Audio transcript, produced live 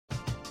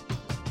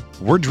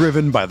We're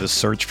driven by the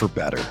search for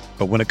better.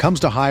 But when it comes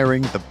to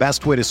hiring, the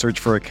best way to search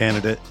for a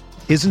candidate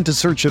isn't to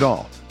search at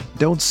all.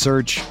 Don't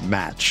search,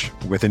 match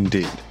with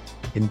Indeed.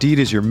 Indeed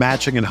is your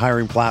matching and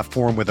hiring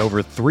platform with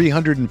over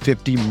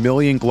 350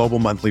 million global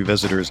monthly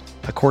visitors,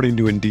 according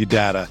to Indeed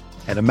data,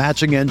 and a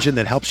matching engine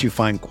that helps you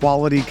find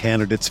quality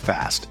candidates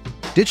fast.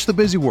 Ditch the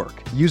busy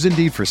work. Use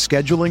Indeed for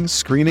scheduling,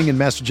 screening, and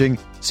messaging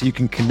so you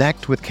can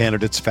connect with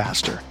candidates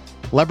faster.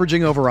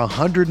 Leveraging over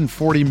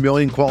 140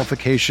 million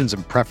qualifications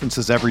and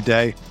preferences every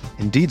day,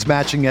 Indeed's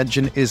matching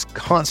engine is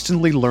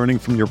constantly learning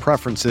from your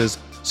preferences,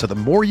 so the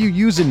more you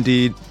use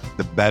Indeed,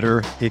 the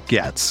better it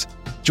gets.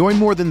 Join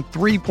more than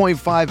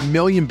 3.5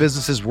 million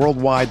businesses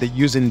worldwide that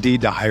use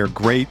Indeed to hire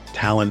great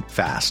talent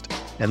fast.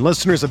 And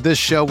listeners of this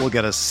show will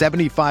get a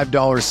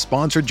 $75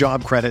 sponsored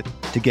job credit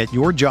to get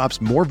your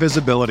jobs more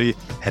visibility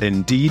at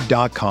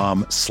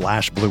Indeed.com/Blue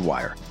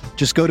Wire.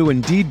 Just go to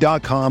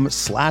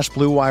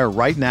Indeed.com/Blue Wire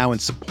right now and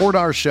support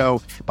our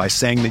show by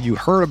saying that you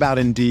heard about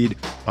Indeed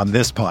on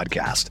this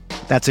podcast.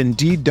 That's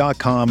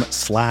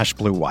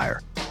Indeed.com/Blue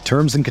Wire.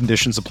 Terms and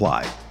conditions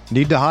apply.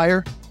 Need to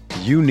hire?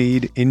 You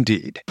need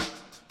Indeed.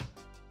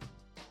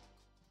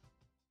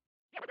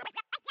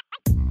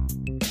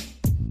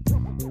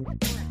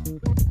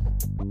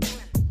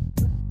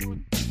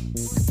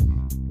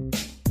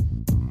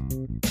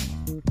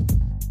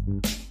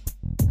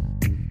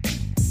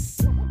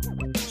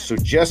 So,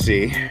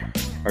 Jesse,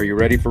 are you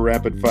ready for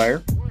rapid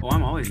fire? Oh,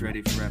 I'm always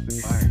ready for rapid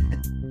fire.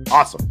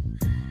 Awesome.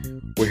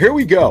 Well, here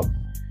we go.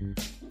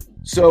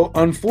 So,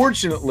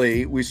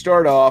 unfortunately, we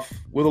start off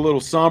with a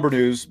little somber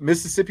news.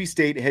 Mississippi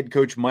State head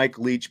coach Mike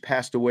Leach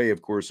passed away,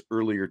 of course,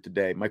 earlier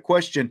today. My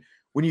question,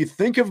 when you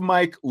think of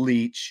Mike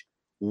Leach,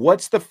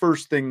 what's the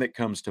first thing that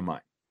comes to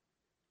mind?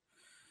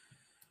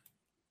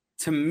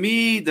 To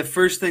me, the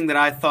first thing that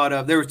I thought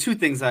of, there were two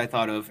things I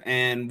thought of,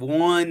 and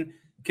one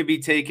could be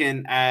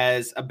taken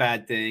as a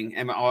bad thing,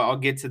 and I'll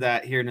get to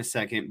that here in a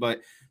second.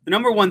 But the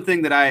number one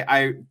thing that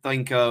I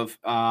think of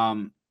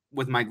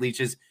with Mike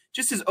Leach is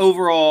just his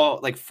overall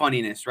like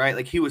funniness, right?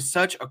 Like he was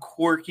such a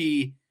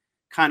quirky,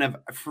 kind of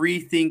free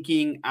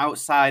thinking,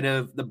 outside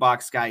of the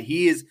box guy.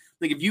 He is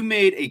like, if you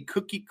made a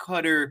cookie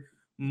cutter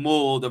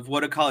mold of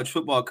what a college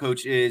football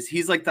coach is,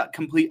 he's like the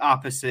complete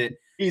opposite.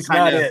 He's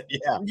not it.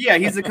 Yeah,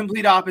 he's the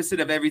complete opposite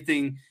of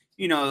everything,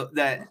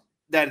 that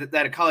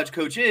a college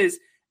coach is.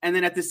 And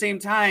then at the same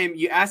time,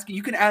 you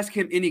can ask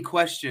him any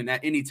question at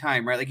any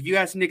time, right? Like if you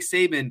ask Nick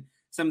Saban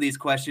some of these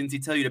questions,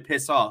 he'd tell you to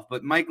piss off.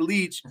 But Mike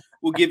Leach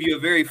will give you a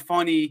very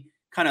funny,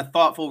 kind of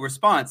thoughtful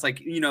response.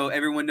 Like,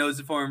 everyone knows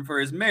him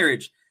for his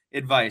marriage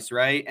advice,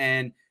 right?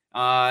 And,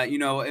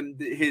 and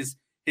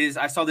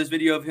I saw this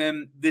video of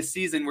him this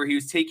season where he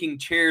was taking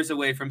chairs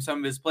away from some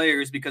of his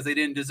players because they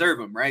didn't deserve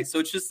them, right? So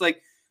it's just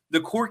like the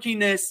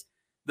quirkiness,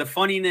 the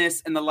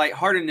funniness, and the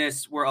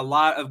lightheartedness were a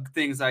lot of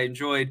things I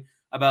enjoyed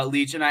about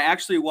Leach. And I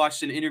actually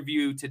watched an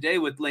interview today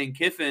with Lane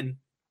Kiffin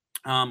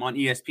on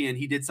ESPN.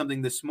 He did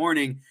something this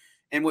morning.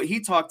 And what he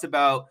talked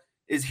about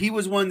is he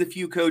was one of the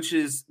few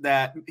coaches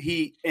that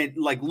he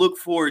look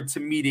forward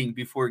to meeting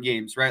before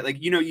games, right? Like,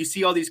 you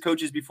see all these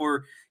coaches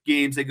before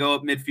games, they go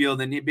up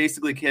midfield, and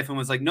basically Kiffin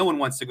was like, no one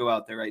wants to go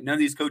out there, right? None of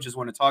these coaches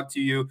want to talk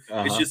to you.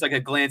 It's just like a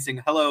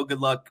glancing, hello,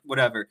 good luck,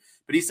 whatever.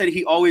 But he said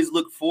he always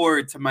looked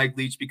forward to Mike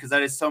Leach because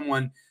that is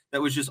someone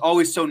that was just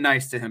always so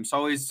nice to him. So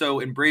always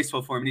so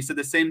embraceful for him. And he said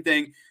the same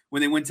thing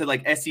when they went to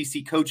like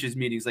SEC coaches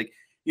meetings. Like,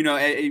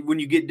 when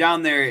you get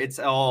down there, it's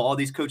all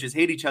these coaches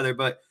hate each other,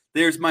 but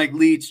there's Mike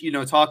Leach,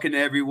 talking to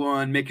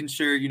everyone, making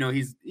sure,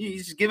 he's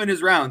just giving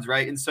his rounds,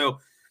 right? And so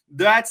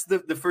that's the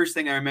first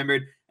thing I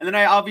remembered. And then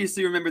I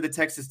obviously remember the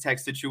Texas Tech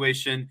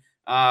situation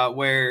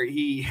where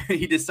he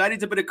decided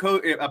to put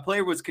a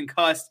player was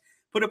concussed,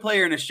 put a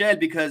player in a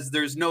shed because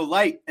there's no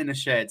light in a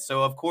shed.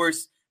 So, of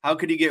course, how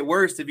could he get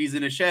worse if he's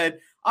in a shed?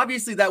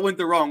 Obviously, that went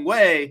the wrong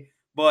way,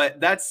 but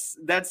that's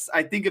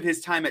I think of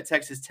his time at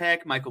Texas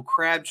Tech, Michael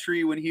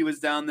Crabtree when he was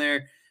down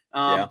there.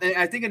 And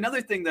I think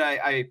another thing that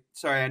I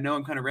know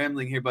I'm kind of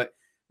rambling here, but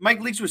Mike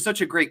Leach was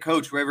such a great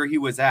coach wherever he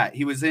was at.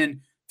 He was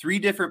in 3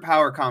 different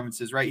power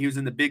conferences, right? He was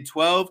in the Big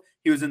 12,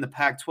 he was in the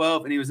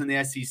Pac-12, and he was in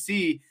the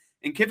SEC.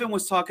 And Kiffin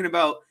was talking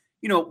about,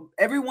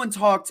 everyone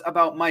talked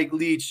about Mike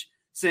Leach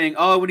saying,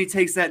 oh, when he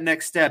takes that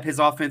next step, his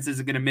offense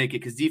isn't going to make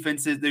it because he's going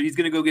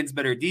to go against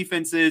better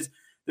defenses.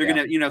 They're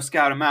going to,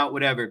 scout him out,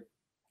 whatever.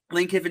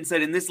 Lane Kiffin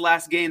said in this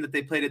last game that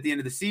they played at the end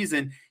of the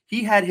season,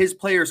 he had his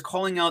players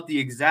calling out the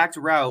exact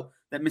route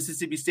that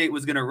Mississippi State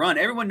was going to run.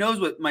 Everyone knows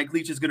what Mike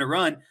Leach is going to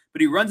run, but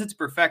he runs it to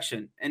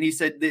perfection. And he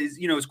said,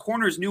 his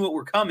corners knew what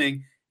were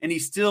coming, and he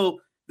still,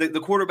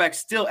 the quarterback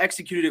still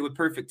executed it with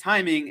perfect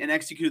timing and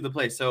executed the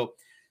play. So,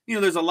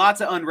 there's a lot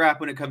to unwrap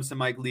when it comes to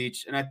Mike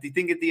Leach. And I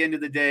think at the end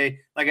of the day,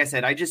 like I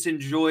said, I just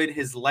enjoyed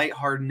his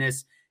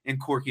lightheartedness and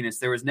quirkiness.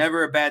 There was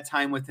never a bad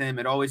time with him.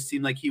 It always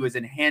seemed like he was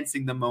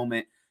enhancing the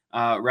moment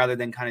rather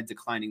than kind of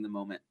declining the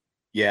moment.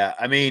 Yeah,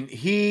 I mean,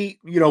 he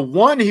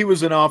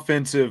was an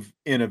offensive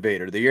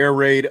innovator. The air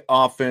raid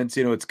offense,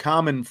 it's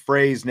common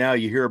phrase now.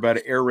 You hear about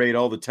air raid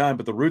all the time,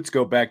 but the roots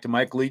go back to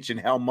Mike Leach and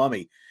Hal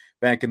Mumme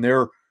back in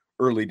their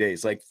early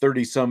days, like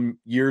 30 some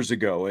years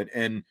ago.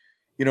 And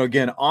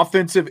again,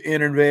 offensive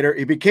innovator.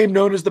 He became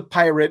known as the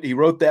Pirate. He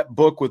wrote that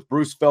book with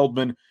Bruce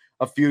Feldman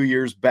a few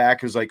years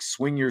back. It was like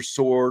Swing Your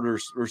Sword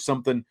or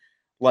something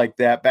like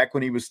that, back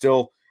when he was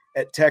still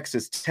at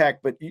Texas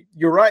Tech. But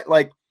you're right.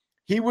 Like,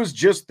 he was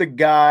just the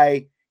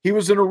guy. He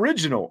was an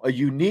original, a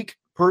unique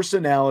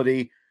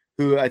personality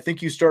who, I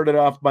think you started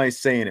off by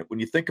saying it. When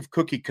you think of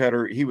cookie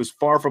cutter, he was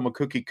far from a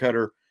cookie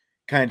cutter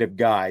kind of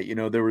guy.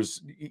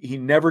 He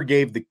never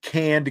gave the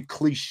canned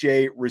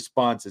cliche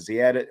responses.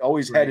 He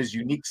always had his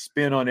unique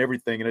spin on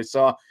everything. And I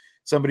saw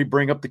somebody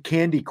bring up the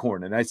candy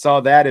corn, and I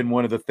saw that in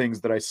one of the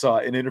things that I saw,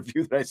 an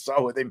interview that I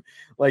saw with him.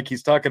 Like,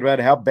 he's talking about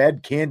how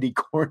bad candy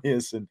corn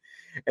is and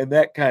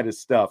that kind of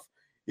stuff,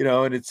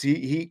 and it's,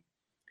 he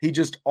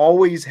just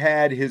always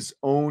had his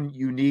own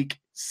unique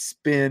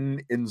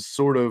spin and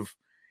sort of,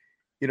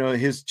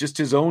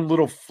 his own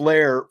little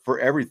flair for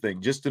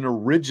everything. Just an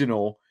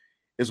original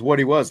is what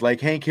he was.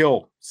 Like Hank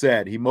Hill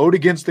said, he mowed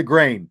against the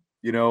grain.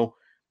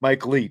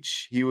 Mike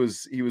Leach, he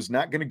was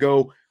not going to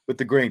go with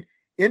the grain.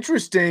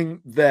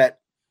 Interesting that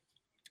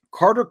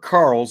Carter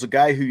Carls, a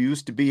guy who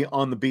used to be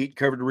on the beat,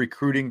 covered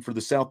recruiting for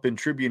the South Bend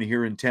Tribune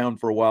here in town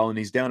for a while, and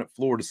he's down at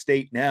Florida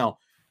State now.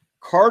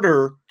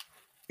 Carter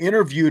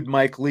interviewed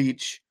Mike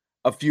Leach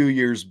a few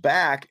years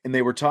back, and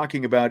they were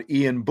talking about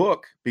Ian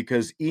Book,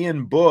 because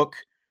Ian Book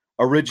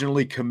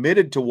originally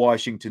committed to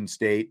Washington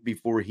State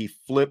before he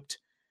flipped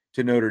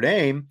to Notre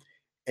Dame.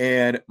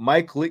 And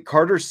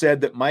Carter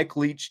said that Mike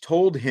Leach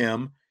told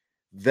him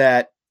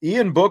that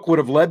Ian Book would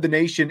have led the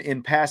nation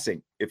in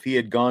passing if he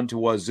had gone to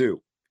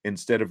Wazoo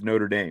instead of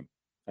Notre Dame.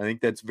 I think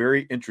that's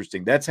very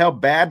interesting. That's how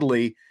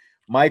badly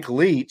Mike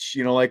Leach,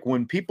 like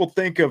when people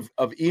think of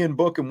Ian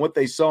Book and what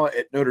they saw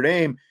at Notre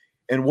Dame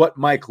and what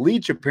Mike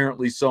Leach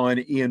apparently saw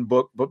in Ian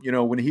Book, but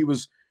when he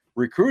was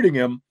recruiting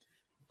him,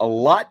 a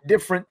lot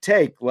different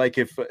take. Like,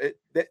 if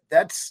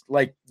that's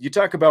like, you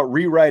talk about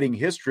rewriting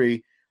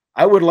history,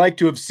 I would like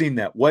to have seen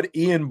that, what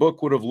Ian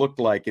Book would have looked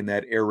like in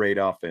that air raid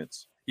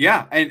offense.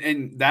 Yeah,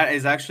 and that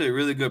is actually a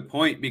really good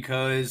point,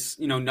 because,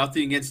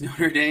 nothing against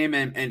Notre Dame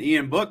and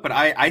Ian Book, but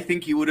I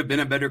think he would have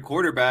been a better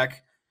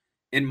quarterback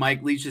in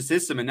Mike Leach's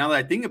system. And now that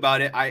I think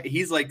about it,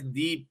 he's like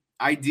the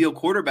ideal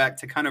quarterback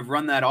to kind of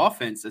run that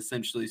offense,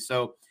 essentially.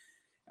 So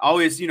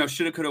always,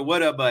 shoulda, coulda,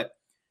 woulda, but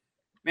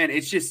man,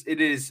 it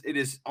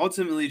is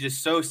ultimately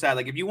just so sad.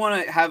 Like, if you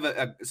want to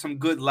have some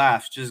good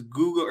laughs, just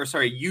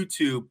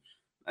YouTube,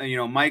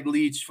 Mike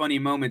Leach funny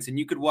moments, and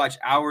you could watch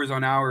hours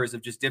on hours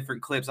of just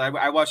different clips.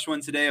 I watched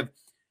one today of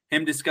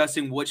him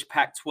discussing which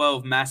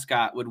Pac-12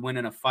 mascot would win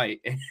in a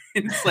fight. And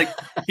it's like,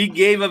 he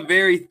gave a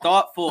very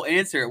thoughtful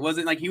answer. It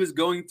wasn't like he was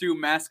going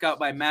through mascot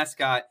by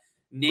mascot,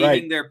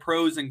 naming their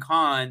pros and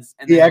cons,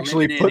 and he then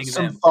actually put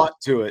some thought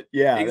to it.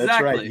 Yeah, exactly.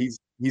 That's right.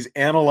 He's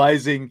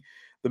analyzing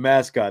the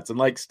mascots, and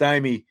like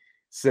Stymie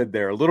said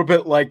there, a little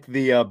bit like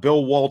the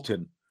Bill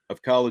Walton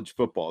of college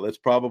football. That's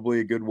probably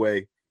a good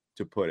way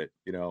to put it.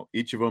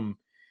 Each of them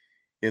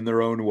in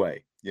their own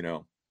way.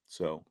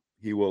 So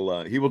he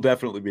will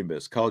definitely be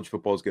missed. College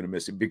football is going to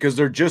miss him, because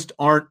there just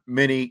aren't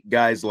many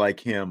guys like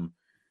him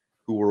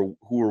who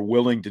are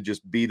willing to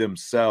just be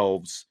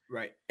themselves.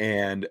 Right.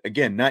 And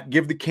again, not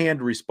give the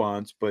canned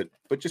response, but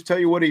just tell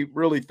you what he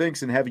really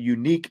thinks and have a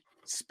unique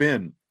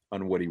spin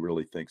on what he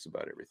really thinks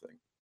about everything.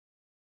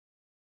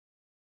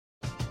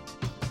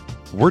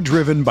 We're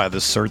driven by the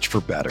search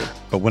for better.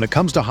 But when it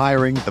comes to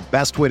hiring, the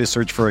best way to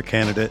search for a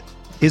candidate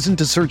isn't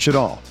to search at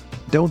all.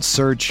 Don't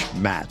search,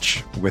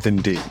 match with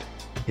Indeed.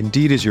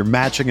 Indeed is your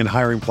matching and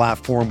hiring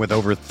platform with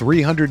over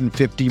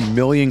 350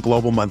 million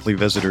global monthly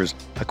visitors,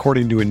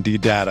 according to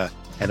Indeed data,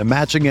 and a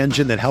matching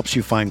engine that helps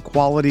you find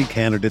quality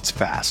candidates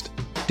fast.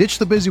 Ditch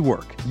the busy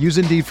work. Use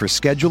Indeed for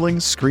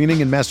scheduling,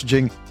 screening, and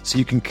messaging so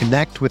you can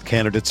connect with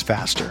candidates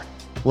faster.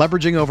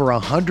 Leveraging over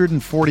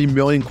 140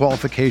 million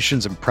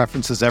qualifications and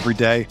preferences every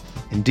day,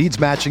 Indeed's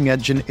matching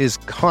engine is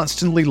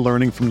constantly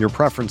learning from your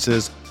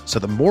preferences, so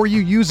the more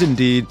you use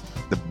Indeed,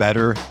 the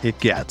better it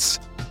gets.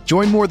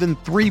 Join more than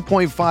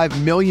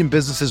 3.5 million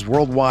businesses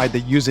worldwide that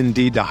use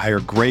Indeed to hire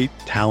great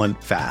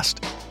talent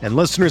fast. And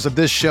listeners of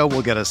this show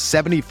will get a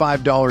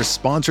 $75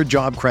 sponsored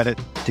job credit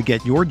to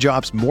get your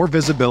jobs more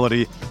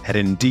visibility at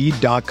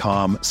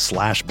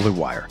Indeed.com/Blue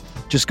Wire.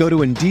 Just go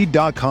to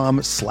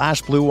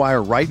Indeed.com/Blue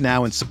Wire right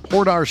now and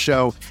support our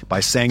show by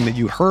saying that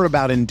you heard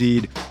about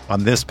Indeed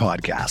on this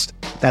podcast.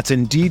 That's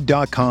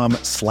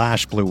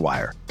Indeed.com/Blue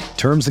Wire.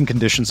 Terms and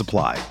conditions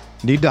apply.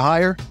 Need to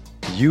hire?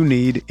 You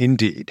need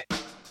Indeed.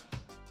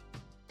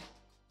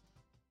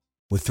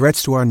 With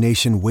threats to our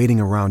nation waiting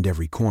around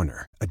every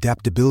corner,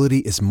 adaptability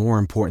is more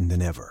important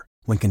than ever.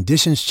 When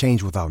conditions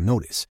change without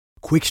notice,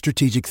 quick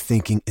strategic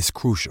thinking is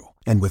crucial.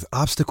 And with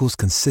obstacles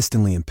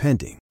consistently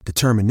impending,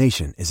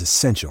 determination is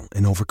essential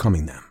in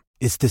overcoming them.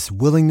 It's this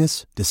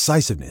willingness,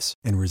 decisiveness,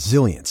 and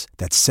resilience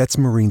that sets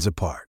Marines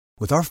apart.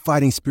 With our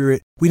fighting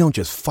spirit, we don't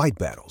just fight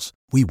battles,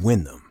 we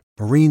win them.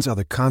 Marines are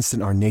the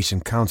constant our nation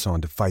counts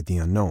on to fight the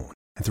unknown.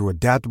 And through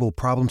adaptable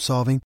problem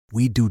solving,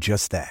 we do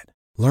just that.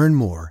 Learn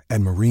more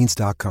at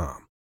Marines.com.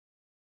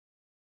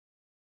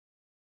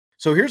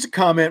 So here's a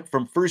comment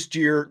from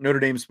first-year Notre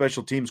Dame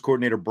special teams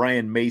coordinator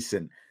Brian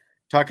Mason,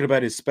 talking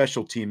about his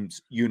special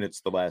teams units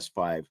the last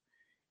 5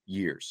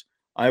 years.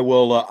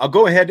 I'll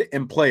go ahead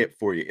and play it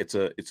for you. It's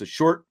a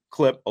short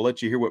clip. I'll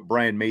let you hear what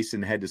Brian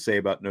Mason had to say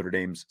about Notre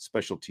Dame's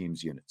special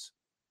teams units.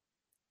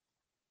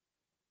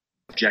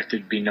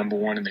 Objective to be number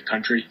one in the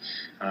country.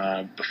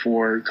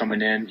 Before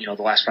coming in,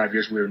 the last 5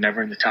 years we were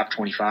never in the top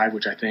 25,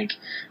 which I think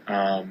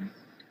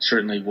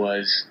certainly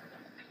was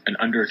an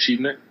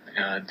underachievement.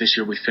 This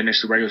year we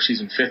finished the regular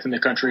season 5th in the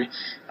country.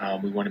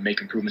 We want to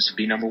make improvements to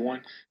be number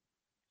one.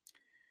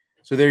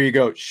 So there you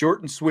go.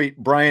 Short and sweet.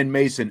 Brian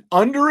Mason.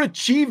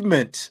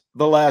 Underachievement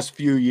the last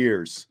few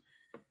years.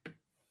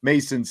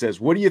 Mason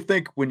says, what do you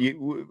think when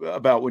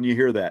you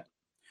hear that?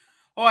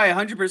 Oh, I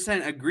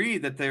 100% agree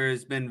that there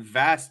has been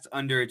vast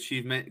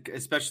underachievement,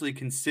 especially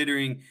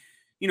considering,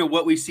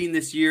 what we've seen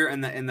this year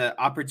and the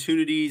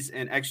opportunities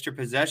and extra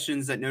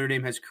possessions that Notre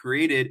Dame has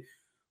created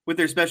with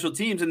their special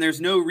teams. And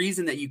there's no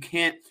reason that you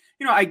can't,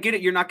 I get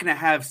it. You're not going to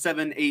have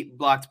 7-8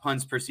 blocked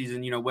punts per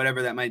season,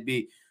 whatever that might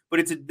be.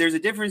 But there's a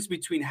difference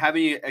between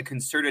having a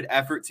concerted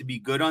effort to be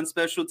good on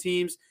special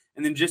teams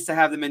and then just to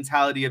have the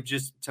mentality of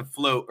just to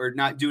float or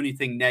not do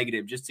anything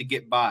negative, just to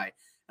get by.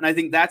 And I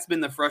think that's been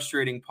the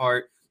frustrating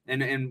part.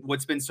 And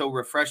what's been so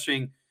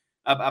refreshing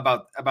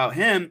about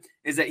him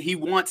is that he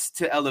wants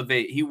to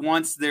elevate. He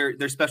wants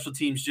their special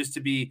teams just to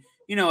be,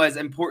 as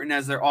important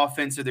as their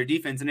offense or their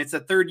defense. And it's a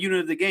third unit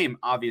of the game,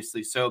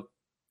 obviously. So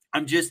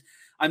I'm just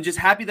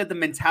happy that the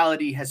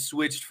mentality has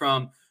switched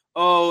from,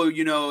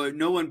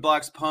 no one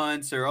blocks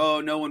punts,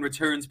 or, no one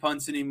returns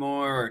punts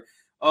anymore,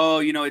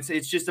 or,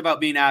 it's just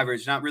about being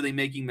average, not really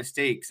making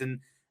mistakes. And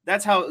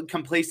that's how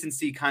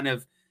complacency kind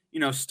of,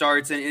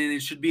 starts. And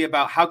it should be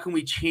about how can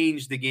we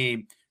change the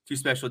game through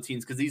special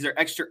teams, because these are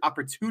extra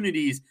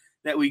opportunities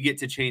that we get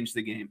to change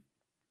the game.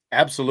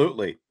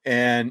 Absolutely.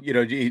 And,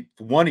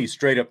 he's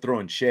straight up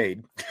throwing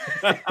shade.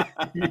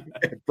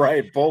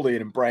 Brian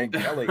Polian and Brian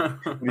Kelly,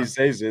 when he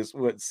says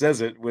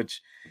it,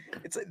 which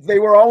they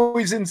were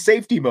always in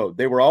safety mode.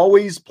 They were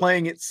always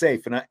playing it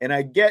safe. And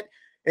I get,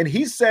 and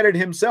he said it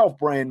himself,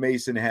 Brian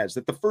Mason has,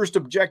 that the first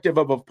objective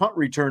of a punt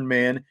return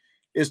man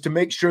is to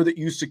make sure that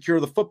you secure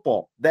the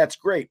football. That's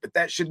great, but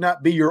that should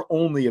not be your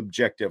only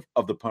objective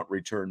of the punt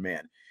return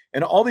man.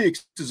 And all the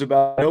excuses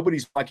about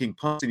nobody's blocking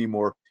punts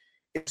anymore,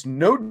 it's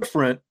no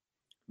different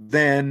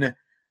than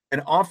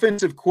an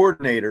offensive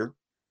coordinator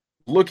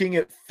looking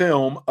at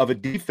film of a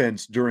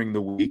defense during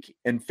the week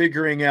and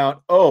figuring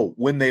out,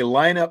 when they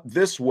line up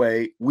this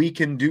way, we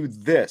can do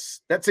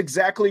this. That's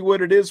exactly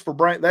what it is for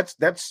Brian.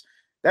 That's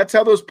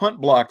how those punt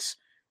blocks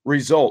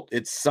result.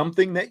 It's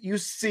something that you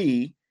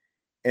see,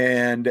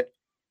 and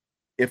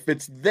if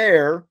it's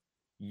there,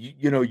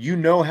 you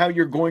know how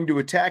you're going to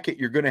attack it.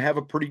 You're going to have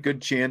a pretty good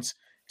chance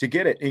to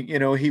get it.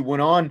 He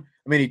went on.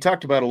 He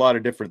talked about a lot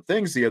of different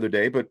things the other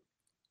day, but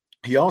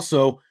he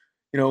also,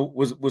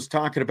 was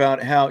talking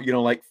about how,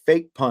 like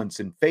fake punts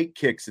and fake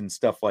kicks and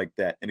stuff like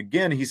that. And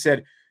again, he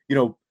said,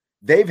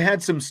 they've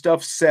had some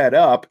stuff set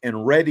up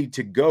and ready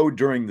to go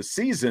during the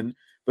season,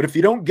 but if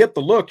you don't get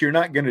the look, you're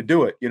not going to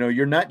do it.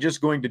 You're not just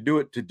going to do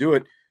it to do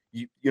it.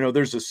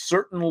 There's a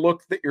certain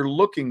look that you're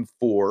looking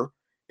for.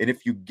 And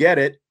if you get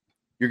it,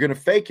 you're going to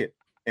fake it.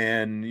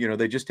 And,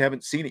 they just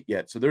haven't seen it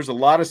yet. So there's a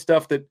lot of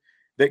stuff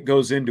that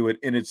goes into it.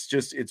 And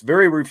it's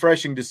very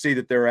refreshing to see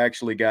that there are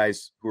actually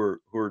guys who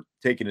are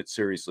taking it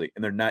seriously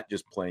and they're not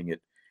just playing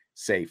it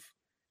safe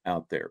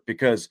out there.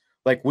 Because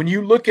like when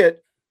you look at,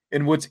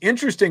 and what's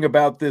interesting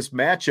about this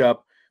matchup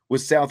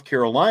with South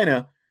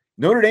Carolina,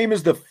 Notre Dame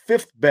is the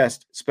 5th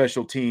best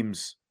special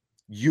teams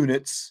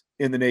units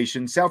in the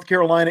nation. South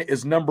Carolina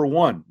is number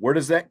 1. Where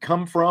does that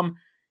come from?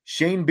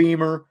 Shane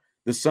Beamer,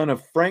 the son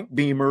of Frank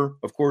Beamer,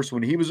 of course,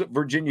 when he was at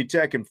Virginia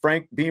Tech, and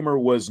Frank Beamer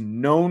was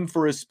known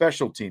for his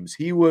special teams.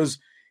 He was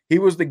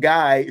the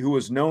guy who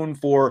was known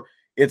for,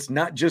 it's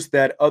not just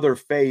that other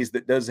phase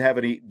that does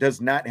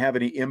not have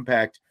any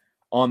impact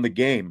on the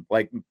game.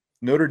 Like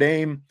Notre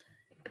Dame,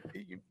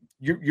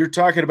 you're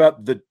talking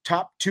about the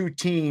top 2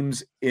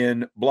 teams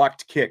in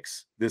blocked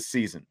kicks this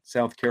season,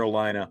 South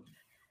Carolina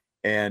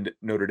and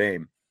Notre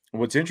Dame. And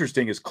what's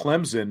interesting is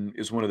Clemson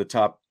is one of the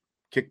top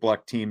kick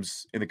block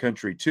teams in the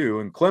country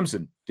too, and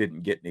Clemson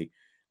didn't get any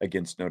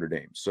against Notre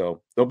Dame.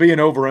 So there'll be an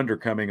over-under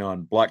coming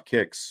on block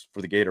kicks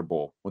for the Gator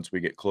Bowl once we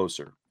get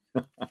closer.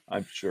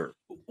 I'm sure.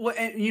 Well,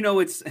 and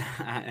it's,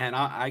 and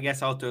I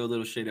guess I'll throw a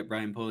little shade at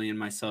Brian Polian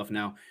myself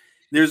now.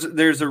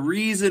 There's a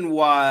reason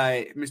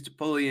why Mr.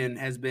 Polian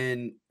has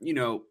been,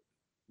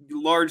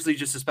 largely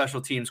just a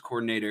special teams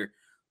coordinator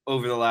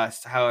over the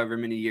last however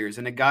many years.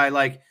 And a guy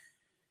like,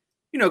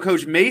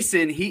 Coach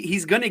Mason,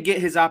 he's going to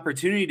get his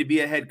opportunity to be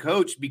a head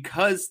coach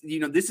because,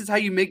 this is how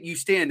you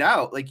stand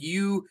out. Like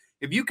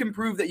if you can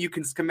prove that you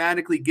can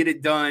schematically get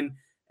it done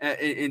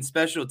in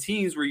special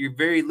teams where you're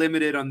very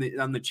limited on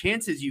the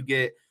chances you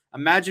get,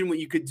 imagine what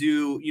you could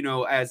do,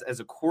 as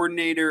a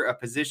coordinator, a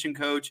position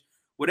coach,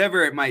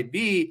 whatever it might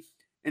be.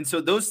 And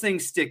so those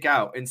things stick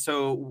out. And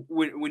so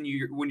when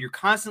you're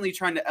constantly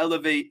trying to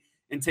elevate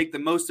and take the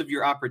most of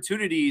your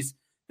opportunities,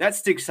 that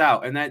sticks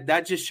out. And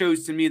that just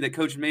shows to me that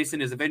Coach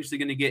Mason is eventually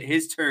going to get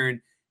his turn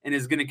and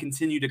is going to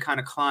continue to kind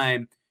of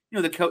climb,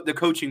 the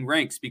coaching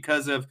ranks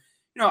because of,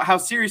 how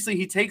seriously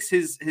he takes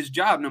his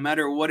job, no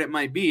matter what it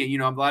might be.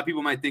 A lot of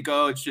people might think,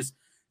 oh, it's just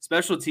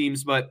special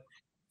teams. But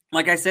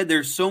like I said,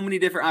 there's so many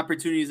different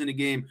opportunities in a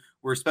game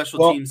where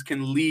special teams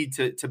can lead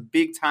to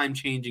big time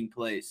changing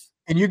plays.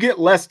 And you get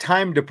less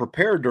time to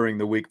prepare during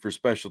the week for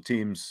special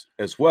teams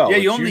as well. Yeah,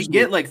 you only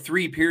get like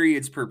 3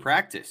 periods per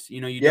practice.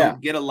 You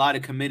don't get a lot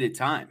of committed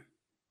time.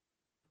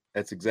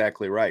 That's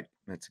exactly right.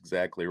 You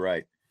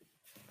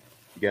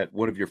got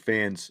one of your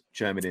fans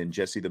chiming in,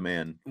 Jesse the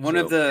Man. One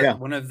of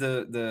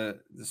the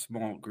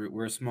small group.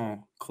 We're a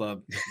small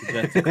club.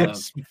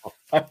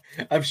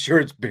 I'm sure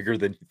it's bigger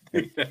than you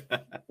think.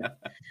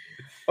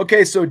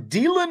 Okay, so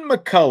Deland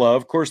McCullough,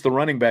 of course, the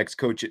running backs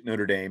coach at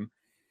Notre Dame.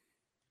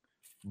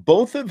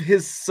 Both of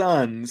his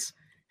sons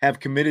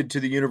have committed to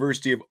the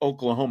University of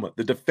Oklahoma.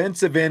 The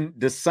defensive end,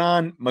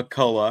 Deland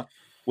McCullough,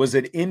 was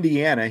at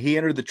Indiana. He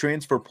entered the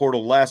transfer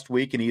portal last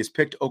week, and he has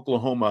picked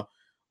Oklahoma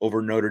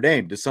over Notre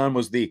Dame. Deland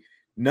was the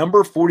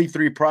number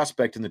 43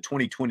 prospect in the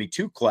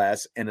 2022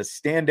 class and a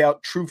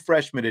standout true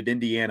freshman at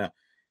Indiana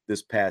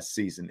this past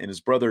season. And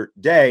his brother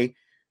Day,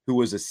 who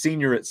was a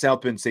senior at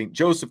South Bend St.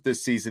 Joseph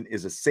this season,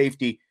 is a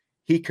safety.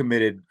 He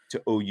committed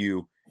to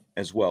OU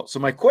as well. So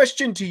my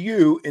question to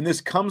you, and this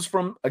comes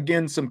from,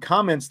 again, some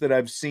comments that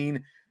I've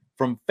seen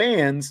from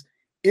fans,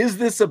 is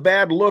this a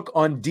bad look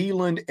on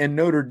Deland and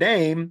Notre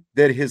Dame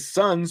that his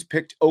sons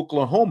picked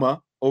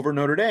Oklahoma over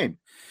Notre Dame?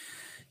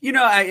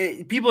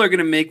 People are going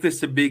to make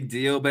this a big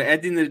deal, but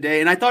at the end of the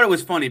day, and I thought it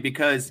was funny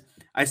because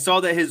I saw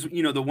that his,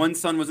 the one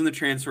son was in the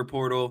transfer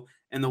portal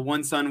and the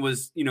one son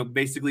was,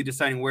 basically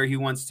deciding where he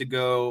wants to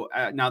go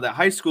now that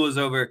high school is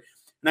over.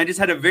 And I just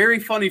had a very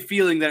funny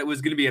feeling that it was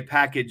going to be a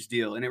package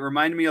deal. And it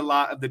reminded me a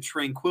lot of the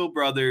Tranquil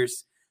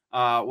brothers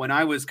when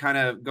I was kind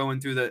of going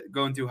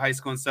through high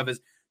school and stuff. Is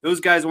those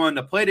guys wanted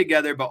to play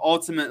together, but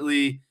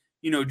ultimately,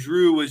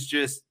 Drew was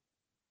just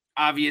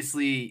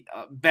obviously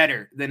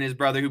better than his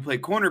brother who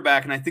played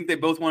cornerback. And I think they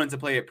both wanted to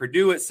play at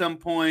Purdue at some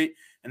point,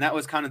 and that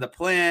was kind of the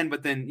plan.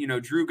 But then,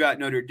 Drew got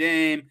Notre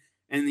Dame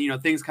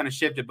and, things kind of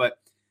shifted. But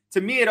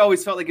to me, it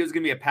always felt like it was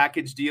going to be a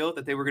package deal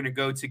that they were going to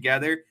go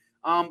together.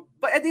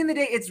 But at the end of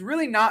the day, it's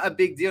really not a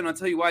big deal. And I'll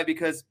tell you why,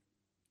 because,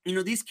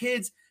 these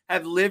kids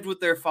have lived with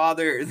their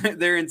father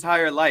their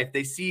entire life.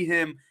 They see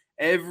him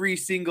every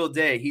single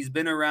day. He's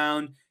been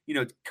around,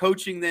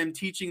 coaching them,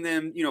 teaching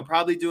them,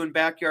 probably doing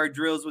backyard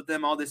drills with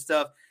them, all this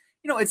stuff.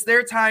 It's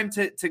their time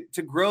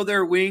to grow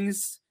their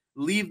wings,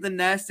 leave the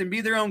nest, and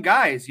be their own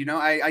guys.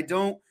 I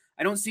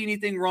don't see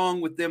anything wrong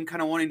with them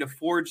kind of wanting to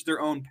forge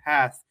their own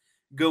path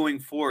going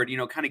forward,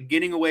 kind of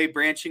getting away,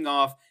 branching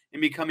off,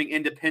 and becoming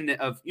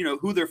independent of,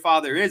 who their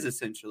father is,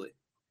 essentially.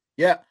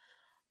 Yeah,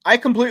 I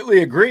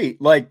completely agree.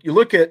 Like, you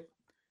look at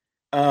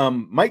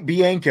Mike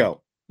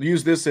Bianco.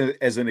 Use this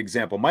as an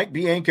example. Mike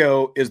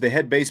Bianco is the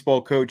head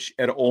baseball coach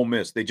at Ole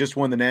Miss. They just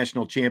won the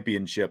national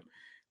championship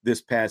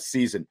this past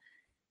season.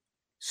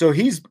 So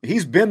he's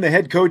been the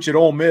head coach at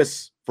Ole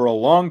Miss for a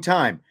long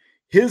time.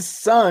 His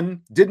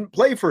son didn't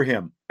play for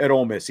him at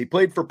Ole Miss. He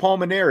played for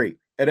Palmineri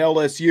at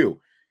LSU.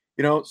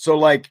 So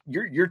like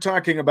you're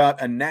talking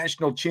about a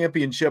national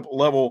championship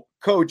level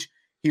coach.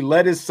 He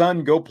let his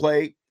son go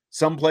play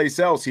someplace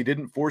else. He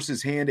didn't force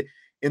his hand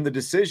in the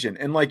decision.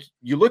 And like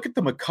you look at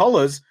the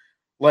McCulloughs,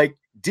 like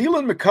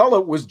Deland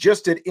McCullough was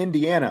just at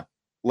Indiana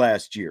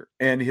last year,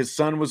 and his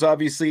son was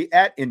obviously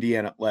at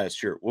Indiana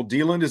last year. Well,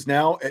 Deland is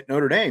now at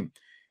Notre Dame.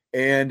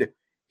 And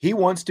he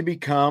wants to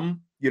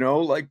become,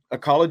 like a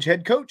college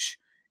head coach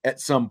at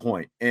some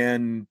point.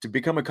 And to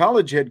become a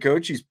college head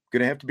coach, he's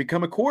going to have to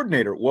become a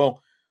coordinator.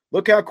 Well,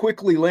 look how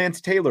quickly Lance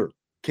Taylor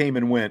came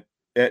and went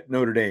at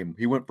Notre Dame.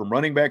 He went from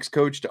running backs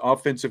coach to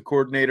offensive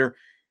coordinator,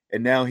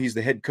 and now he's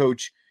the head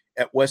coach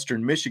at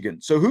Western Michigan.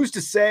 So who's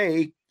to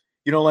say,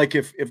 like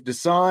if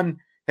Deland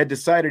had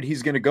decided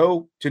he's going to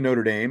go to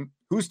Notre Dame,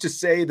 who's to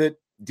say that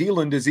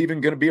Deland is even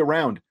going to be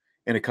around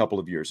in a couple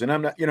of years? And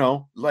I'm not,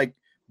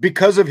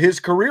 because of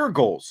his career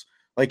goals.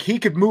 Like, he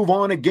could move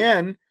on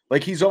again.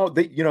 Like,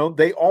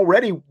 they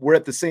already were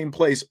at the same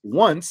place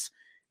once,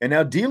 and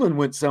now Deland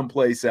went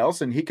someplace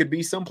else, and he could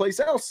be someplace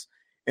else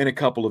in a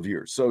couple of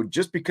years. So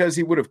just because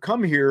he would have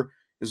come here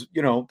is,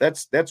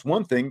 that's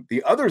one thing.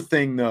 The other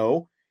thing,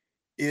 though,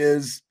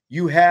 is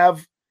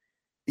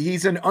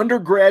he's an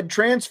undergrad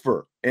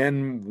transfer.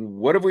 And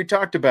what have we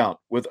talked about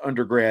with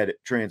undergrad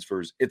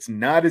transfers? It's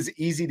not as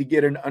easy to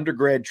get an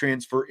undergrad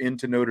transfer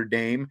into Notre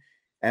Dame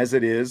as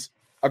it is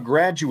a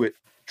graduate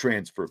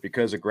transfer,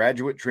 because a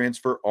graduate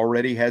transfer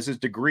already has his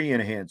degree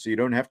in hand. So you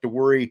don't have to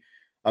worry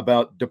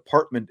about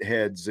department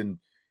heads and,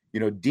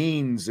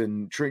 deans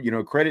and,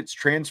 credits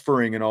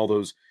transferring and all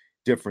those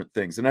different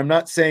things. And I'm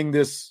not saying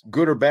this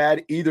good or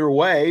bad either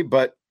way,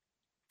 but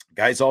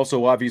guys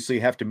also obviously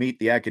have to meet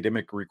the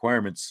academic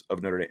requirements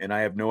of Notre Dame. And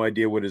I have no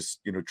idea what his,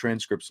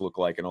 transcripts look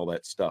like and all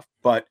that stuff.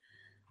 But,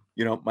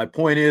 my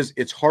point is,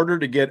 it's harder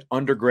to get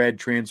undergrad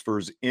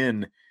transfers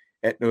in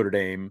at Notre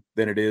Dame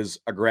than it is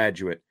a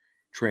graduate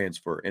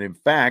transfer. And in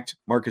fact,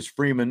 Marcus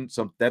Freeman,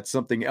 that's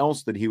something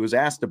else that he was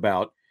asked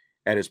about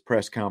at his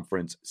press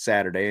conference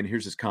Saturday. And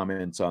here's his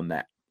comments on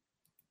that.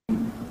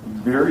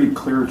 Very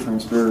clear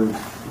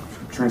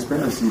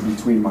transparency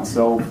between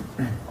myself,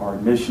 our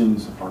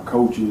admissions, our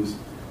coaches.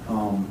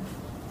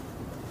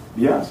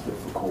 Yeah, it's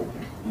difficult,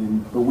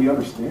 but we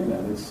understand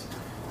that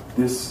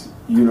this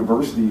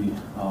university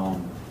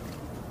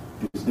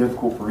is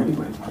difficult for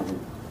anybody,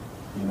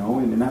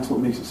 and that's what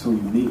makes it so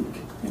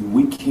unique. And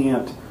we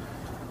can't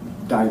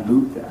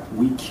dilute that.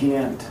 We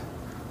can't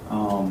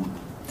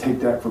take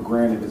that for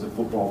granted as a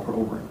football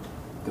program.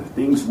 The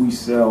things we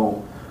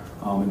sell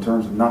in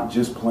terms of not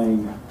just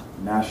playing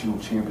national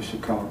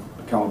championship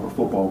caliber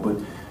football, but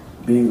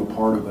being a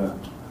part of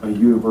a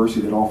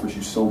university that offers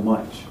you so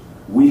much.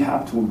 We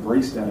have to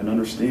embrace that and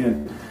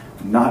understand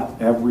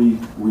not every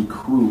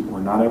recruit or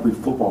not every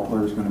football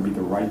player is going to be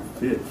the right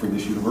fit for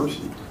this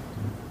university.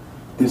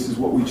 This is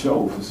what we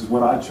chose. This is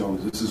what I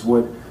chose. This is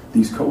what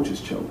these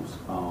coaches chose.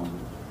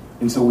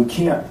 And so we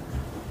can't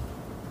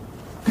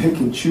pick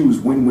and choose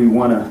when we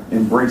want to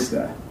embrace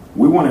that.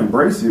 We want to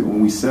embrace it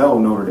when we sell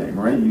Notre Dame,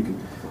 right? You can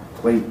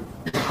play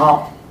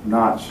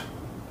top-notch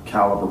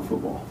caliber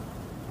football,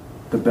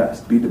 the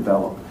best, be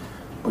developed,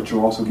 but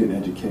you're also getting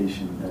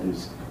education that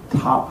is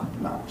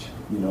top-notch.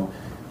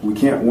 We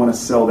can't want to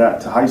sell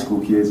that to high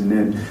school kids, and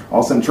then all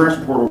of a sudden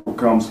transfer portal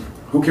comes.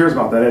 Who cares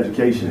about that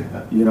education?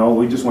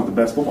 We just want the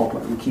best football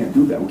player. We can't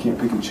do that. We can't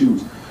pick and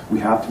choose. We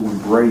have to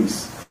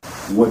embrace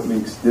what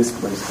makes this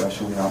place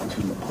special, the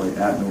opportunity to play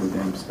at Notre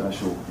Dame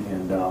special.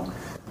 And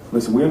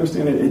listen, we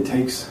understand that it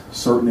takes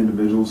certain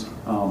individuals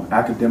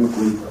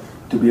academically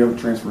to be able to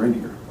transfer in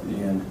here,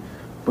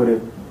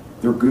 but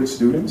they're good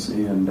students,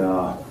 and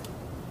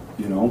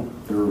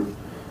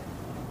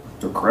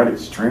their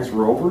credits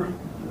transfer over,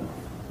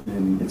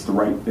 and it's the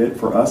right fit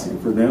for us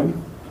and for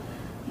them.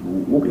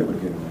 We'll be able to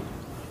get them.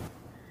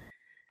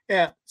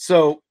 Yeah.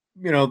 So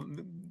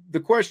the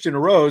question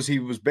arose. He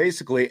was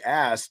basically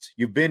asked,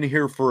 "You've been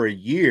here for a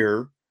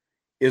year.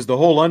 Is the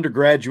whole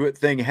undergraduate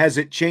thing, has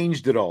it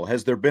changed at all?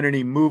 Has there been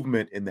any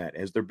movement in that?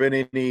 Has there been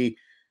any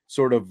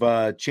sort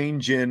of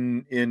change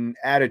in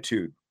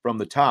attitude from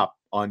the top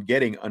on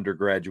getting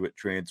undergraduate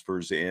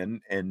transfers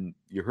in?" And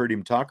you heard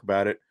him talk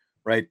about it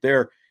right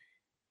there.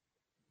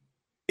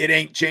 It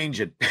ain't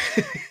changing.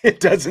 It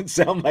doesn't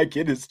sound like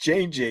it is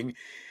changing.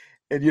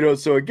 And,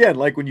 so again,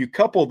 like when you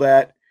couple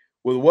that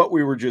with what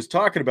we were just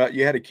talking about,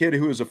 you had a kid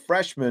who is a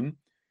freshman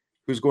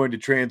who's going to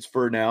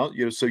transfer now,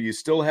 so you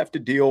still have to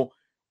deal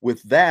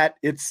with that.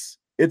 It's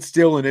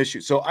still an issue.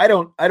 So I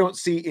don't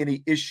see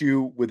any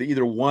issue with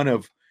either one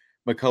of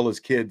McCullough's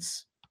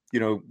kids,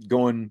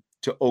 going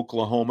to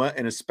Oklahoma.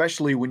 And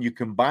especially when you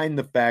combine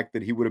the fact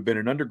that he would have been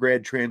an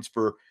undergrad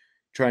transfer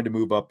trying to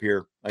move up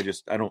here. I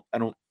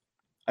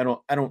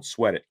don't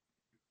sweat it.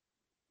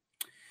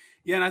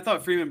 Yeah, and I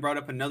thought Freeman brought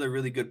up another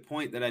really good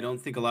point that I don't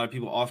think a lot of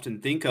people often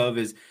think of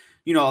is,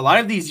 a lot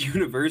of these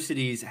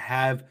universities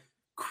have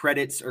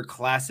credits or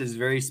classes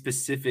very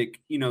specific,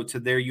 to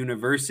their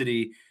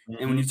university. Mm-hmm.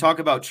 And when you talk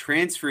about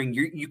transferring,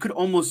 you could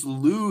almost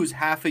lose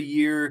half a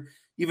year,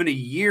 even a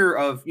year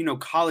of,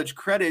 college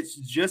credits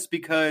just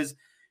because,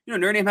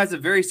 Notre Dame has a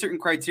very certain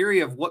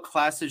criteria of what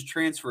classes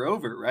transfer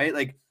over, right?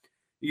 Like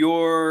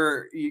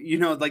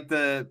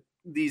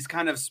these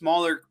kind of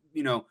smaller,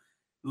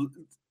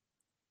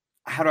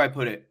 how do I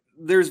put it?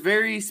 There's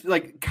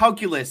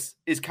calculus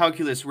is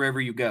calculus wherever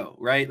you go,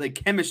 right? Like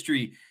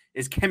chemistry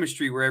is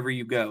chemistry wherever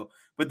you go.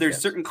 But there's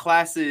certain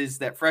classes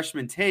that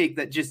freshmen take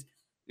that just,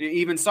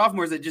 even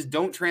sophomores, that just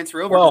don't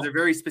transfer over because they're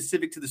very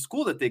specific to the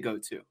school that they go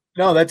to.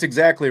 No, that's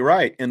exactly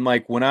right. And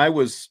like when I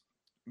was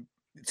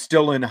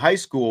still in high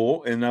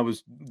school and I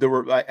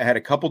had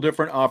a couple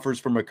different offers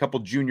from a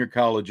couple junior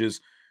colleges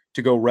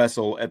to go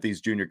wrestle at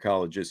these junior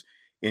colleges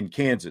in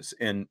Kansas,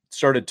 and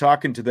started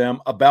talking to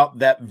them about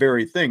that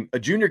very thing. A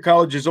junior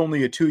college is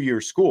only a 2-year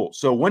school.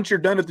 So once you're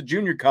done at the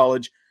junior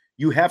college,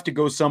 you have to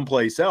go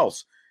someplace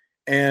else.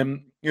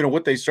 And,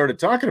 what they started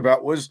talking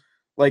about was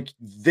like,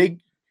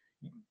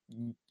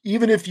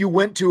 even if you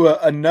went to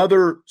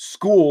another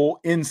school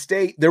in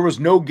state, there was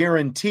no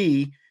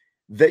guarantee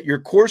that your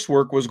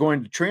coursework was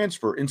going to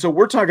transfer. And so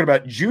we're talking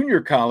about junior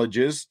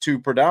colleges to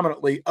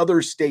predominantly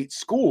other state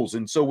schools.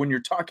 And so when you're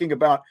talking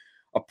about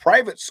a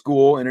private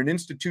school and an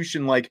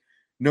institution like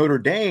Notre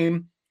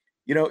Dame,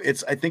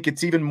 I think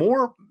it's even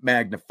more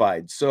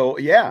magnified. So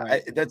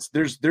right.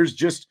 There's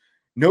just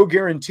no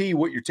guarantee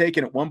what you're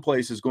taking at one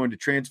place is going to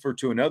transfer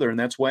to another. And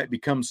that's why it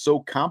becomes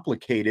so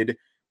complicated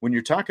when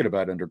you're talking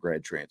about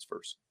undergrad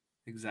transfers.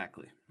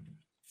 Exactly.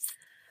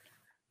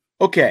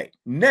 Okay.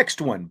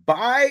 Next one,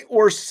 buy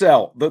or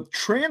sell. The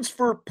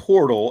transfer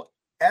portal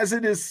as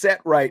it is set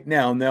right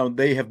now. Now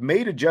they have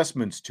made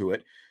adjustments to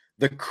it.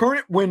 The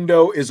current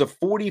window is a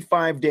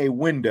 45-day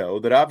window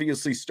that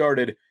obviously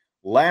started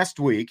last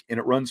week, and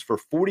it runs for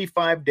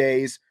 45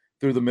 days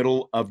through the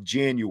middle of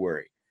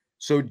January.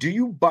 So do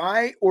you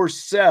buy or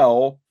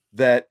sell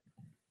that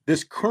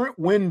this current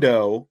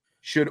window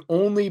should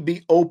only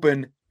be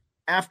open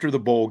after the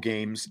bowl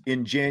games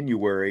in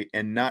January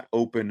and not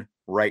open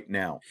right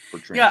now for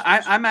transfers. Yeah,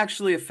 I'm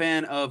actually a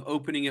fan of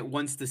opening it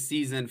once the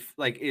season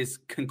is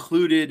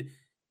concluded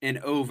and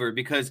over,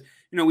 because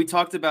we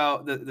talked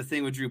about the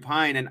thing with Drew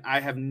Pine, and I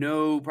have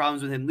no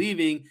problems with him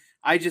leaving.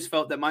 I just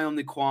felt that my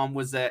only qualm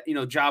was that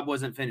job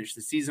wasn't finished,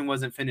 the season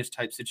wasn't finished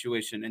type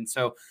situation, and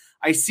so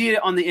I see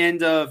it on the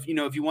end of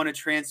if you want to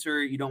transfer,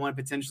 you don't want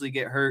to potentially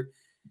get hurt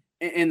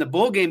in the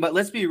bowl game. But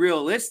let's be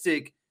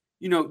realistic.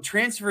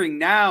 Transferring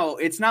now,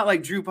 it's not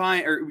like Drew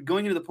Pine, or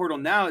going into the portal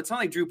now, it's not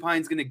like Drew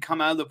Pine's going to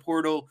come out of the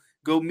portal,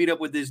 go meet up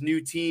with his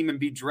new team and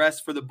be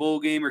dressed for the bowl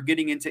game or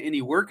getting into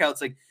any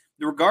workouts. Like,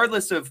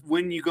 regardless of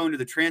when you go into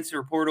the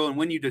transfer portal and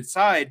when you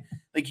decide,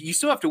 you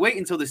still have to wait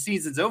until the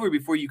season's over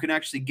before you can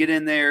actually get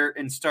in there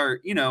and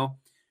start,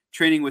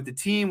 training with the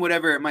team,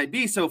 whatever it might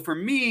be. So for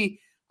me,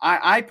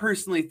 I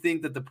personally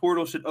think that the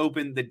portal should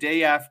open the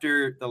day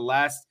after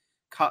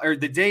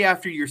the day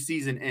after your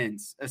season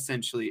ends.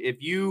 Essentially,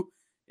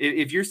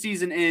 if your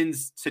season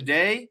ends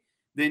today,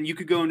 then you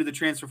could go into the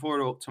transfer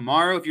portal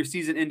tomorrow. If your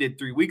season ended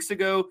 3 weeks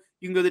ago,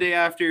 you can go the day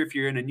after. If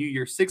you're in a New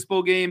Year's Six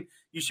bowl game,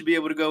 you should be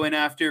able to go in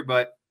after.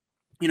 But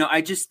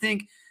I just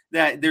think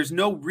that there's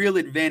no real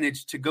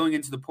advantage to going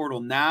into the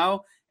portal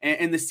now,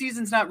 and the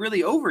season's not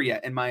really over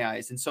yet in my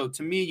eyes. And so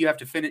to me, you have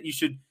to finish. You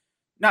should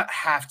not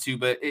have to,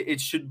 but it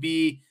should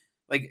be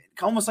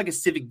almost like a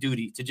civic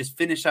duty to just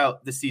finish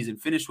out the season,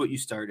 finish what you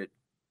started.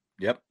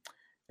 Yep.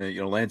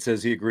 Lance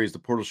says he agrees the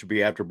portal should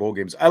be after bowl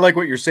games. I like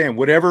what you're saying.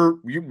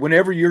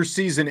 Whenever your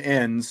season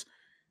ends,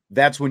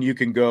 that's when you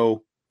can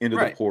go into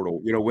the portal.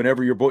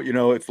 Whenever your bowl,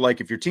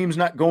 if your team's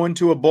not going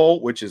to a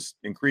bowl, which is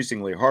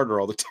increasingly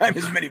harder all the time,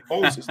 as many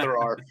bowls as there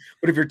are,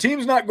 but if your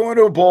team's not going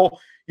to a bowl,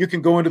 you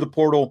can go into the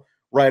portal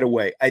right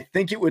away. I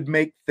think it would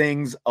make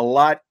things a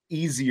lot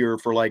easier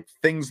for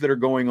things that are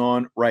going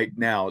on right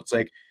now.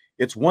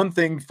 It's one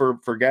thing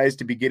for guys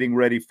to be getting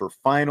ready for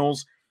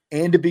finals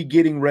and to be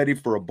getting ready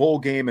for a bowl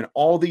game and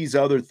all these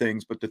other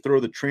things, but to throw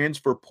the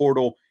transfer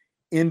portal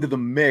into the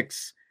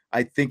mix,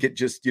 I think it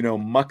just,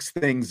 mucks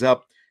things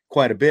up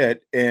quite a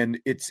bit. And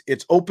it's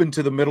open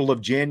to the middle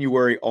of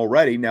January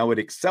already. Now it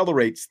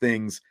accelerates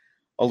things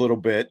a little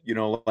bit,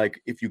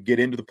 if you get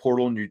into the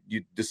portal and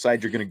you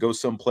decide you're going to go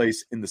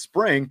someplace in the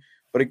spring.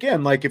 But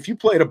again, if you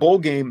played a bowl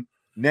game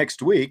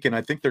next week, and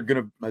I think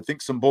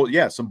some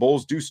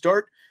bowls do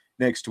start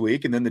next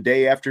week. And then the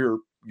day after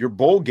your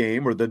bowl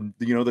game, or the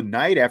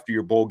night after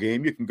your bowl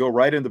game, you can go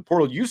right in the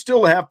portal. You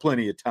still have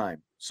plenty of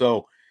time.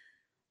 So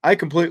I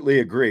completely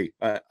agree.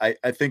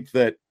 I think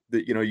that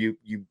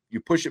you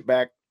push it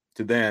back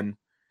to then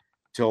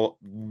till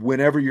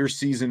whenever your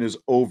season is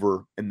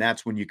over, and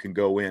that's when you can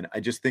go in.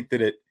 I just think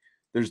that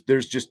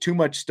there's just too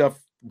much stuff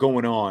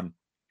going on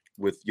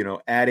with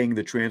adding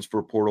the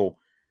transfer portal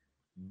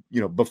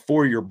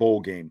before your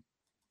bowl game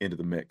into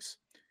the mix.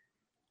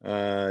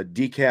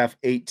 Decaf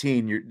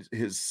 18,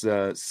 his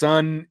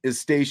son is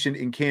stationed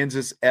in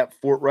Kansas at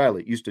Fort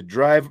Riley. Used to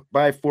drive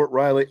by Fort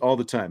Riley all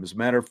the time. As a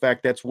matter of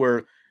fact, that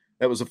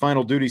was the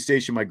final duty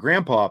station my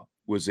grandpa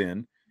was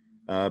in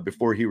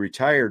before he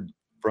retired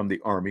from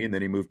the Army, and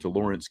then he moved to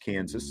Lawrence,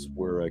 Kansas,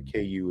 where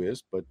KU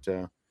is, but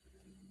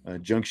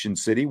Junction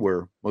City,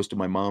 where most of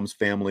my mom's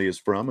family is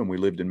from, and we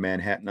lived in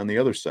Manhattan on the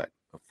other side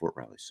of Fort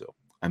Riley. So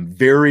I'm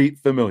very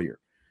familiar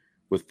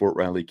with Fort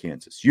Riley,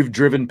 Kansas. You've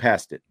driven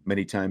past it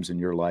many times in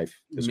your life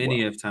as well.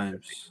 Many of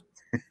times.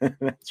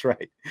 That's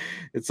right.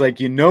 It's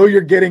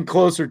you're getting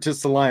closer to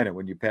Salina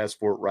when you pass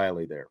Fort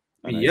Riley there.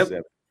 Yep.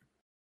 I-7.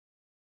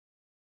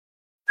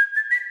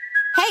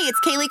 Hey, it's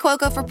Kaylee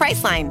Cuoco for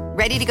Priceline.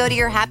 Ready to go to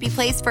your happy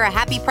place for a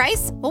happy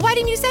price? Well, why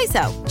didn't you say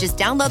so? Just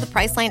download the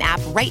Priceline app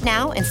right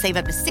now and save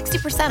up to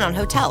 60% on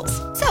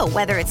hotels. So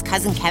whether it's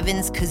Cousin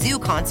Kevin's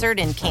Kazoo Concert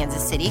in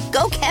Kansas City,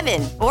 go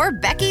Kevin, or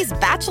Becky's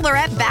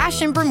Bachelorette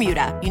Bash in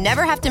Bermuda, you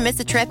never have to miss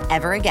a trip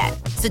ever again.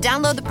 So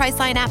download the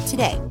Priceline app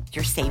today.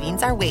 Your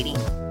savings are waiting.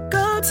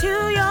 Go to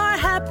your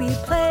happy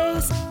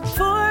place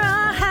for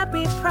a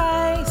happy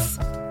price.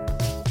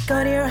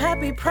 Go to your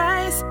happy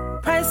price,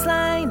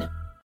 Priceline.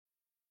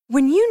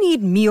 When you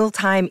need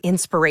mealtime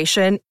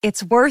inspiration,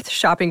 it's worth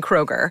shopping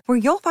Kroger, where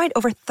you'll find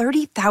over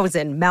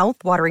 30,000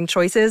 mouth-watering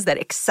choices that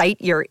excite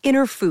your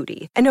inner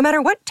foodie. And no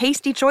matter what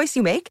tasty choice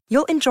you make,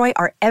 you'll enjoy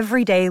our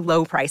everyday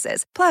low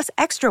prices, plus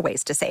extra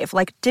ways to save,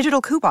 like digital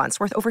coupons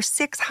worth over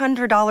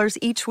 $600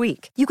 each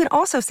week. You can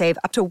also save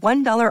up to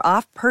 $1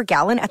 off per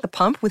gallon at the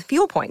pump with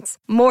fuel points.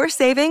 More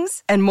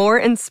savings and more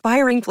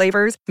inspiring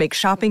flavors make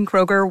shopping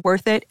Kroger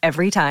worth it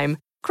every time.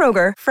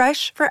 Kroger,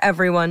 fresh for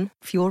everyone.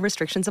 Fuel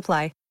restrictions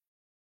apply.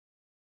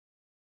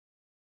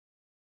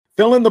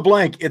 Fill in the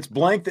blank. It's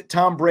blank that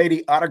Tom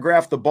Brady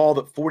autographed the ball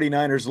that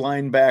 49ers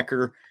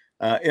linebacker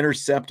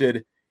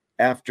intercepted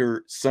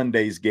after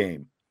Sunday's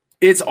game.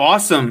 It's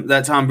awesome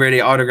that Tom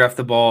Brady autographed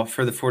the ball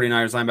for the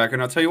 49ers linebacker.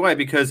 And I'll tell you why,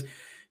 because,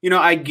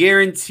 I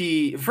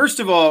guarantee,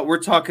 first of all,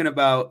 we're talking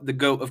about the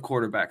GOAT of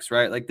quarterbacks,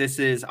 right? This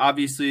is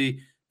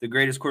obviously the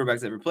greatest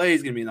quarterbacks ever played.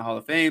 He's going to be in the Hall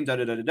of Fame,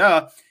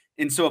 da-da-da-da-da.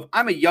 And so if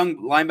I'm a young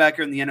linebacker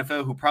in the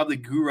NFL who probably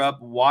grew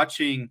up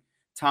watching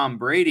Tom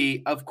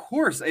Brady, of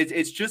course,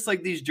 it's just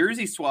like these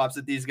jersey swaps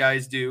that these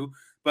guys do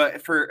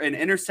But for an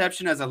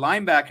interception as a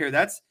linebacker,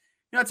 that's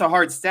a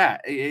hard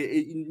stat.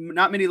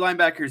 Not many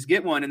linebackers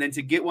get one, and then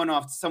to get one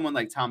off someone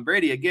like Tom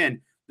Brady,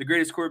 again, the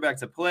greatest quarterback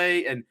to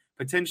play, and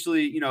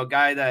potentially, a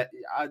guy that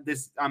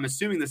I'm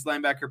assuming this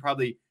linebacker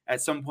probably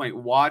at some point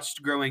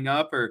watched growing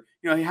up, or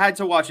he had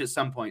to watch at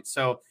some point.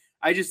 So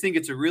I just think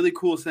it's a really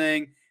cool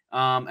thing,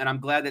 and I'm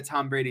glad that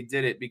Tom Brady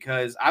did it,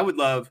 because I would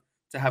love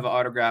to have an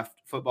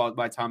autographed football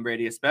by Tom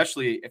Brady,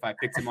 especially if I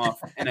picked him off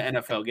in an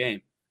NFL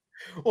game.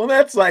 Well,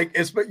 that's like,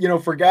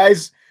 for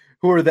guys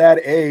who are that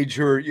age,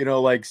 who are,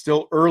 like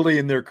still early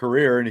in their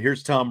career, and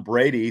here's Tom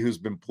Brady, who's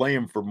been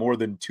playing for more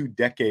than 2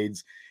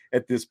 decades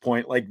at this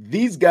point. Like,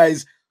 these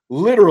guys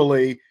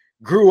literally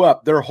grew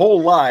up their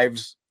whole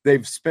lives.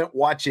 They've spent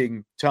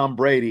watching Tom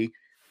Brady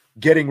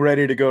getting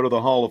ready to go to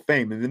the Hall of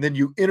Fame. And then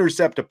you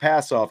intercept a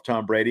pass off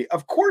Tom Brady.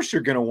 Of course,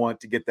 you're going to want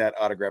to get that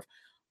autograph.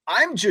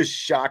 I'm just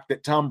shocked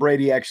that Tom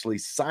Brady actually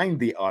signed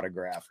the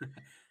autograph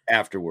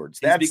afterwards.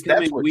 He's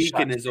becoming weak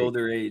in his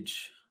older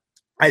age.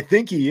 I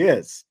think he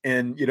is.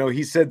 And,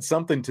 he said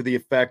something to the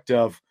effect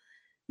of,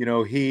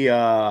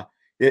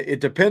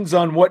 it depends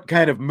on what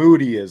kind of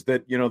mood he is,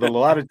 that, that a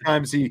lot of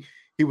times he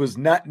was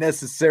not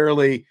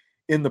necessarily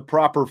in the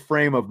proper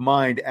frame of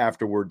mind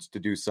afterwards to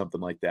do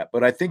something like that.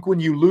 But I think when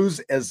you lose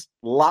as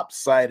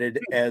lopsided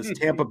as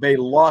Tampa Bay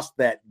lost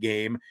that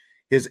game,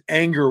 his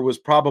anger was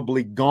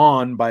probably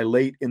gone by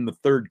late in the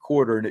third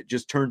quarter, and it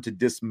just turned to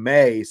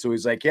dismay. So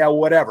he's like, yeah,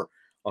 whatever.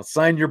 I'll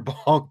sign your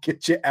ball,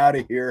 get you out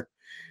of here,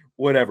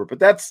 whatever. But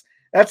that's,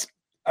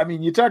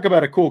 you talk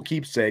about a cool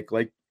keepsake,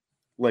 like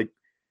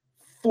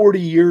 40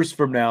 years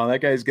from now, that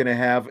guy's going to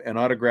have an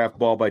autographed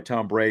ball by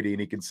Tom Brady, and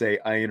he can say,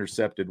 I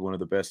intercepted one of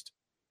the best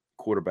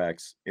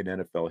quarterbacks in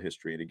NFL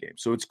history in a game.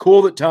 So it's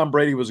cool that Tom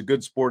Brady was a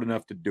good sport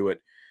enough to do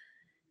it.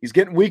 He's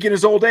getting weak in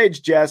his old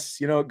age, Jess.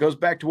 It goes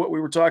back to what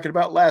we were talking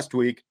about last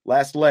week,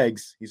 last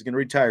legs. He's going to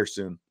retire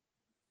soon.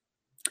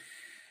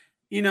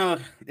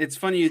 It's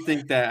funny you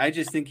think that. I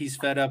just think he's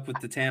fed up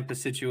with the Tampa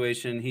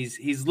situation.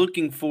 He's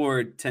looking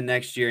forward to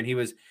next year, and he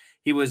was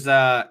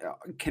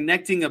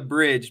connecting a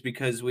bridge,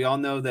 because we all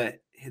know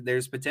that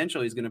there's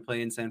potential he's going to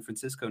play in San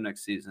Francisco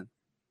next season.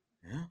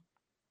 Yeah,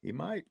 he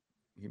might.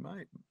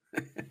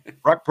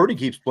 Brock Purdy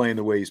keeps playing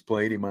the way he's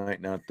played. He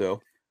might not,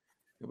 though.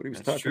 Nobody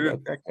was talking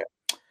about that guy.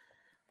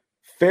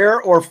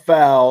 Fair or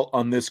foul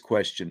on this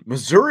question?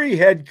 Missouri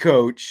head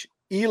coach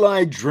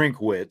Eli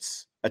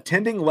Drinkwitz,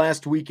 attending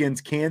last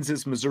weekend's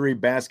Kansas-Missouri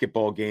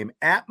basketball game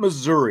at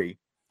Missouri,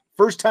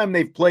 first time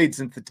they've played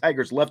since the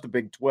Tigers left the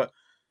Big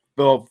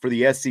 12 for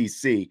the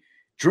SEC.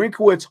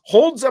 Drinkwitz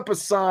holds up a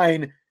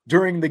sign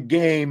during the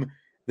game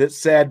that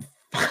said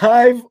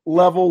 5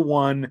 level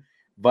 1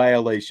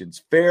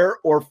 violations. Fair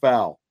or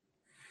foul?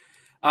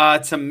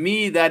 To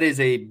me, that is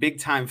a big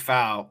time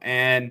foul,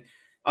 and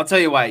I'll tell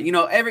you why.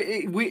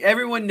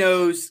 Everyone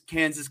knows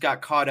Kansas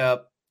got caught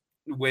up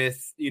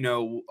with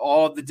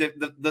all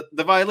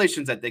the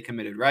violations that they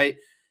committed. Right?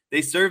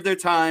 They served their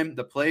time.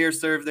 The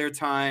players served their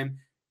time.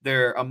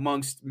 They're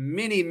amongst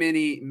many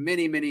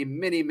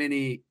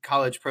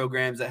college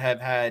programs that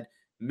have had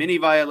many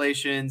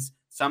violations.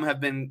 Some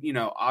have been,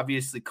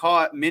 obviously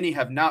caught. Many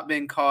have not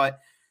been caught.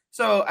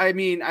 So, I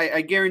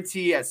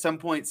guarantee at some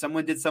point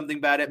someone did something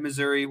bad at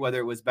Missouri, whether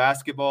it was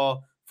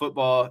basketball,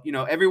 football,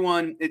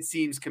 everyone, it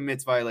seems,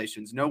 commits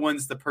violations. No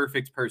one's the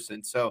perfect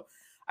person. So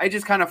I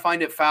just kind of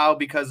find it foul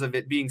because of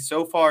it being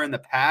so far in the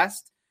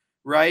past,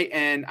 right?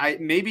 And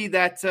maybe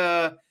that's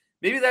a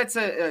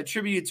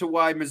tribute to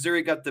why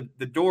Missouri got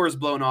the doors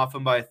blown off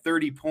them by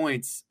 30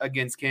 points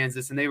against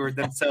Kansas, and they were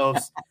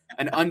themselves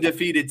an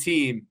undefeated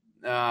team.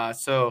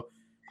 So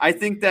I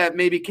think that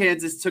maybe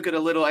Kansas took it a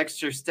little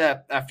extra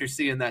step after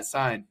seeing that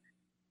sign.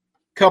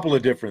 Couple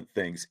of different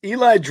things.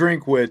 Eli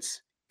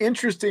Drinkwitz,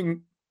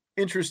 interesting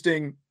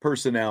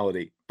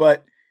personality,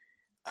 but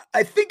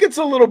I think it's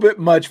a little bit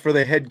much for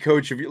the head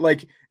coach of you.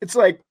 It's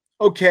like,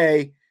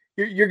 okay,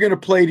 you're going to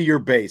play to your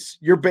base.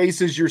 Your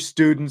base is your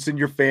students and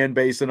your fan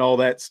base and all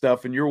that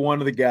stuff. And you're one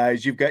of the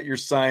guys. You've got your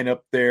sign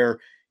up there.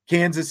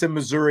 Kansas and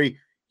Missouri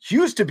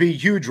used to be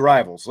huge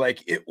rivals.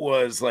 It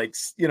was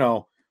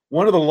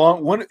one of the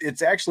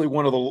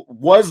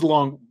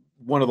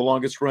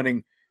longest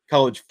running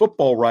college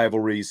football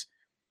rivalries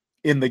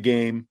in the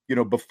game,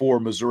 before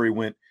Missouri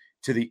went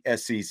to the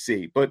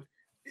SEC. But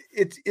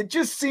it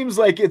just seems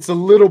like it's a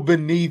little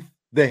beneath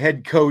the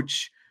head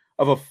coach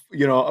of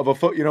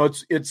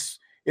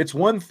it's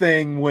one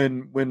thing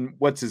when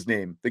what's his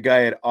name? The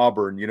guy at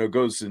Auburn,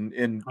 goes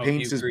and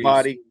paints his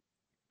body.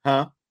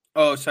 Huh?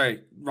 Oh,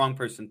 sorry. Wrong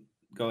person.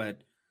 Go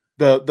ahead.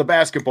 The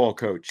basketball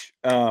coach.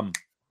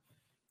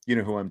 You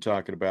know who I'm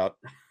talking about.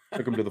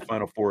 Took him to the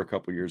Final Four a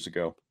couple years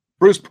ago.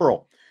 Bruce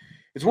Pearl.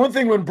 It's one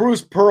thing when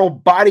Bruce Pearl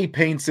body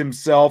paints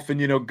himself and,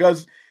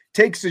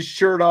 takes his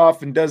shirt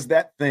off and does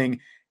that thing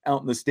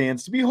out in the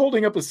stands. To be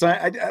holding up a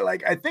sign,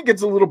 I think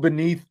it's a little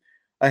beneath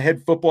a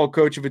head football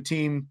coach of a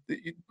team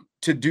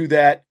to do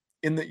that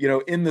in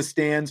the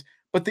stands.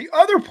 But the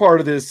other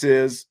part of this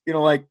is,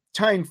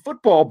 tying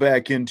football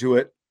back into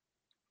it,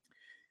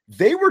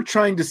 they were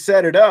trying to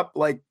set it up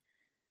like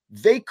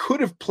they could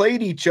have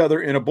played each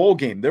other in a bowl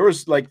game. There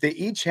was they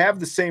each have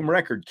the same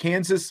record,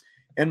 Kansas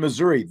and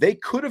Missouri. They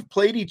could have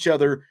played each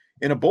other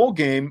in a bowl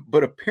game,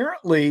 but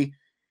apparently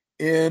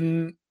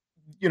in,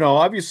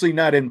 obviously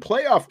not in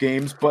playoff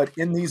games, but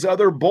in these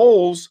other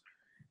bowls,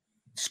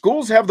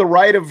 schools have the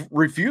right of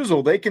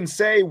refusal. They can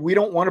say, we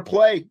don't want to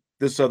play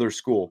this other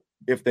school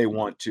if they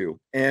want to.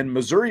 And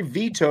Missouri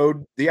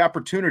vetoed the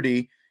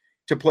opportunity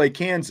to play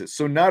Kansas.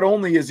 So not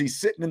only is he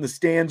sitting in the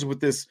stands with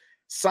this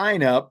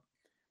sign up,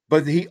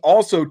 but he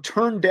also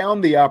turned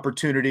down the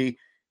opportunity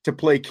to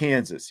play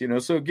Kansas.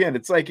 So again,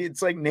 it's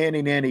like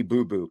nanny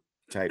boo boo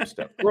type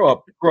stuff. Grow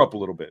up a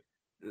little bit.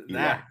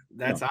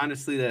 That's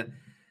honestly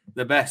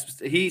the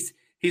best. He's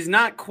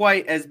not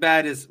quite as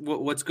bad as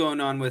what's going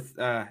on with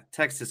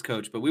Texas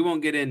coach, but we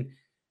won't get in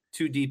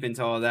too deep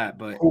into all of that.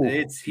 But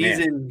he's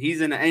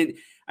in. And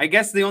I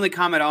guess the only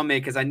comment I'll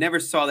make is I never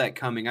saw that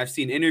coming. I've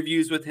seen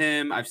interviews with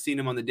him. I've seen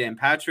him on the Dan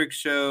Patrick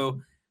show.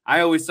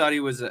 I always thought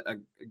he was a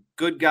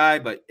good guy,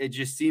 but it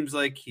just seems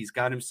like he's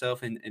got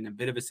himself in a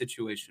bit of a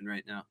situation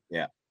right now.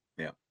 Yeah,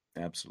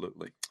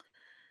 absolutely.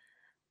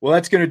 Well,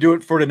 that's going to do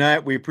it for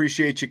tonight. We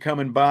appreciate you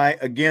coming by.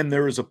 Again,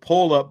 there is a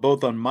poll up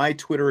both on my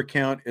Twitter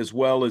account as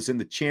well as in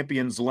the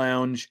Champions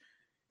Lounge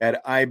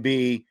at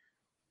IB.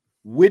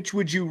 Which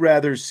would you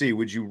rather see?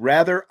 Would you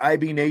rather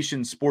IB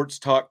Nation Sports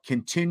Talk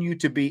continue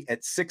to be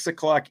at 6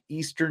 o'clock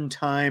Eastern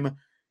time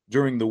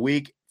during the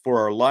week for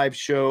our live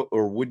show,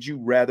 or would you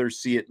rather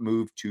see it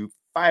move to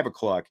 5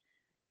 o'clock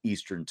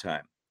Eastern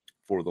time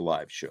for the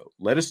live show?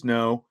 Let us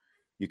know.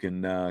 You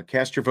can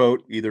cast your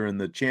vote either in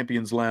the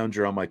Champions Lounge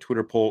or on my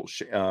Twitter poll.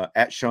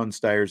 At Sean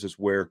Stiers is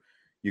where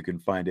you can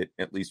find it,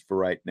 at least for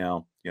right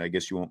now. I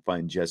guess you won't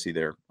find Jesse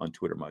there on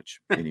Twitter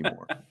much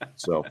anymore.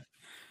 So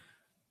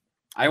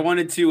I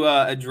wanted to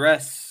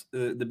address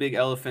the big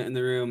elephant in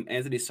the room.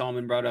 Anthony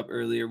Solomon brought up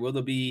earlier. Will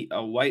there be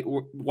a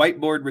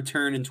whiteboard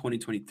return in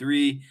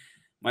 2023?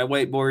 My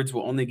whiteboards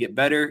will only get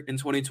better in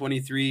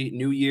 2023.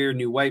 New year,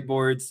 new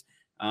whiteboards.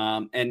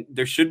 And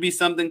there should be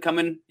something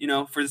coming,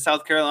 for the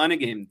South Carolina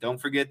game. Don't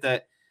forget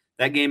that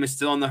game is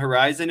still on the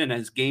horizon. And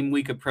as game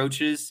week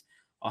approaches,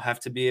 I'll have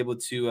to be able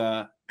to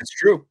that's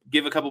true.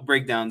 Give a couple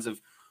breakdowns of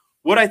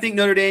what I think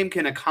Notre Dame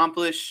can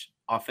accomplish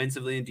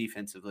offensively and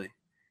defensively.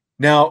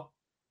 Now,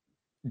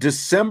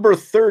 December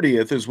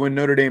 30th is when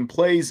Notre Dame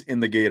plays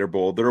in the Gator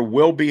Bowl. There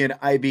will be an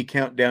IB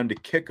countdown to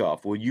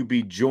kickoff. Will you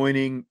be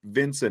joining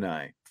Vince and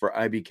I for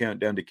IB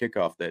countdown to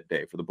kickoff that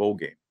day for the bowl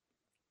game?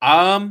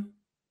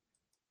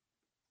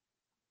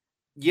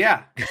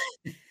 Yeah.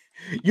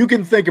 You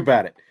can think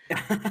about it.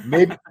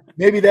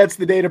 Maybe that's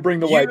the day to bring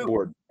the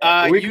whiteboard.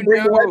 We can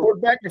bring the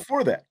whiteboard back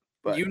before that.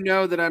 But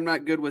that I'm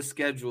not good with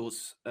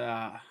schedules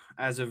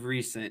as of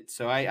recent.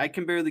 So I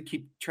can barely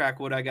keep track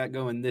what I got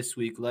going this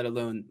week, let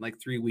alone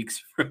 3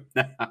 weeks from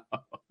now.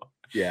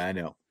 Yeah, I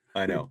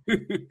know.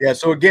 Yeah,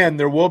 so again,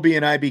 there will be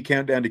an IB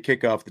countdown to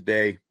kick off the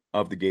day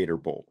of the Gator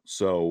Bowl.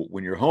 So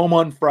when you're home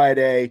on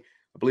Friday,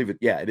 I believe it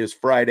is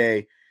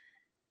Friday,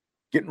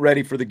 getting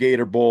ready for the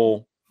Gator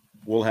Bowl,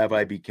 we'll have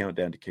IB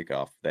countdown to kick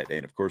off that day.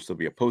 And of course, there'll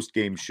be a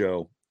post-game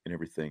show and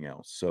everything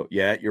else. So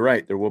yeah, you're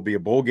right. There will be a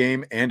bowl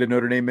game and a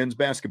Notre Dame men's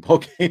basketball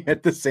game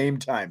at the same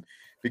time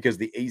because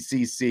the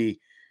ACC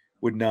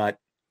would not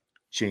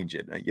change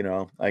it.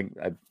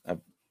 I've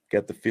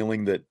got the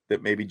feeling that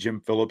maybe Jim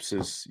Phillips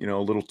is, a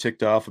little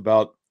ticked off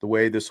about the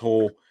way this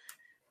whole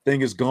thing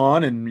has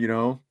gone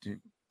and,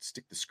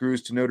 stick the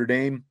screws to Notre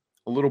Dame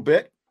a little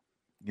bit.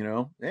 You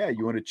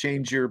want to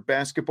change your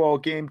basketball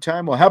game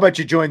time? Well, how about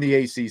you join the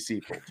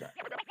ACC full time?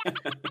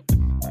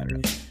 I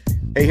don't know.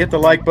 Hey, hit the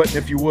like button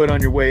if you would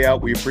on your way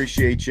out. We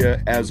appreciate you.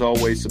 As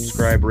always,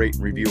 subscribe, rate,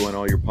 and review on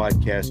all your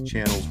podcast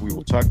channels. We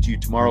will talk to you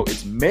tomorrow.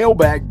 It's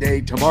mailbag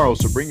day tomorrow,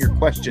 so bring your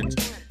questions.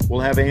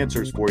 We'll have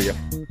answers for you,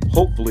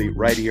 hopefully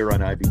right here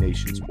on IB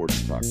Nation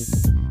Sports Talk.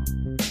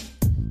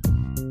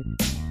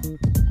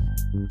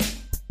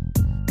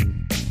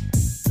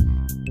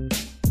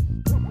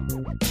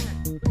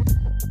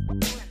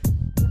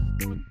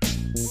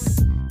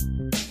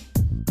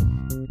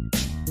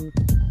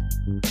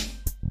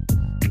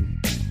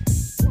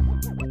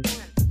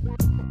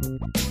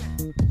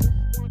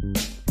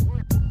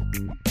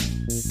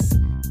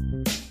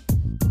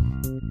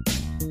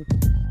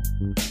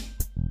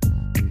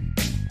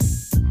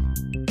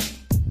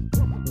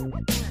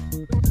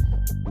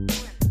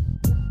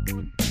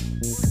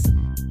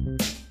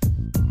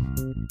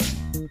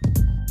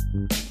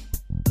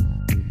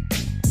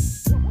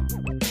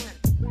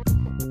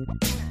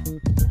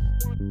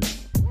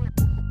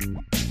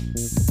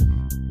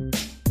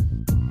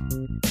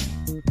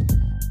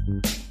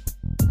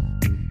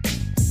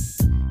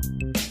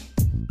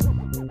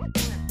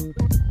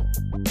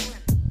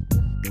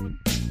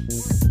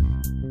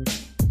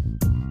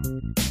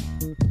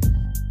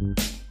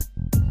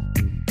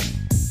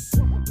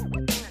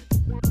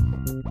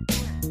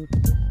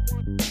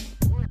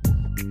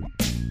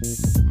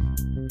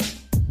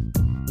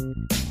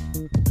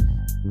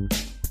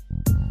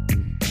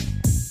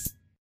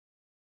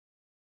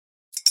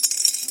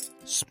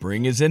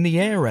 Spring is in the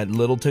air at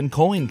Littleton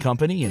Coin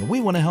Company, and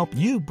we want to help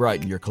you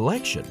brighten your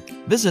collection.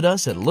 Visit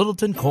us at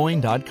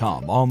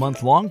littletoncoin.com all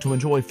month long to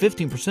enjoy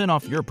 15%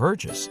 off your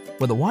purchase.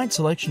 With a wide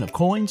selection of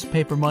coins,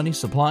 paper money,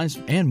 supplies,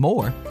 and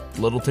more,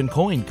 Littleton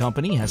Coin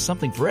Company has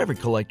something for every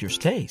collector's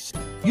taste.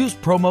 Use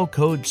promo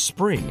code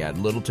SPRING at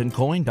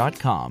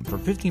littletoncoin.com for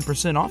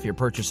 15% off your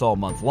purchase all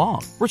month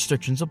long.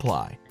 Restrictions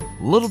apply.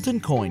 Littleton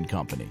Coin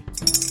Company.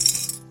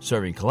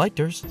 Serving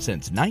collectors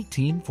since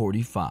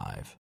 1945.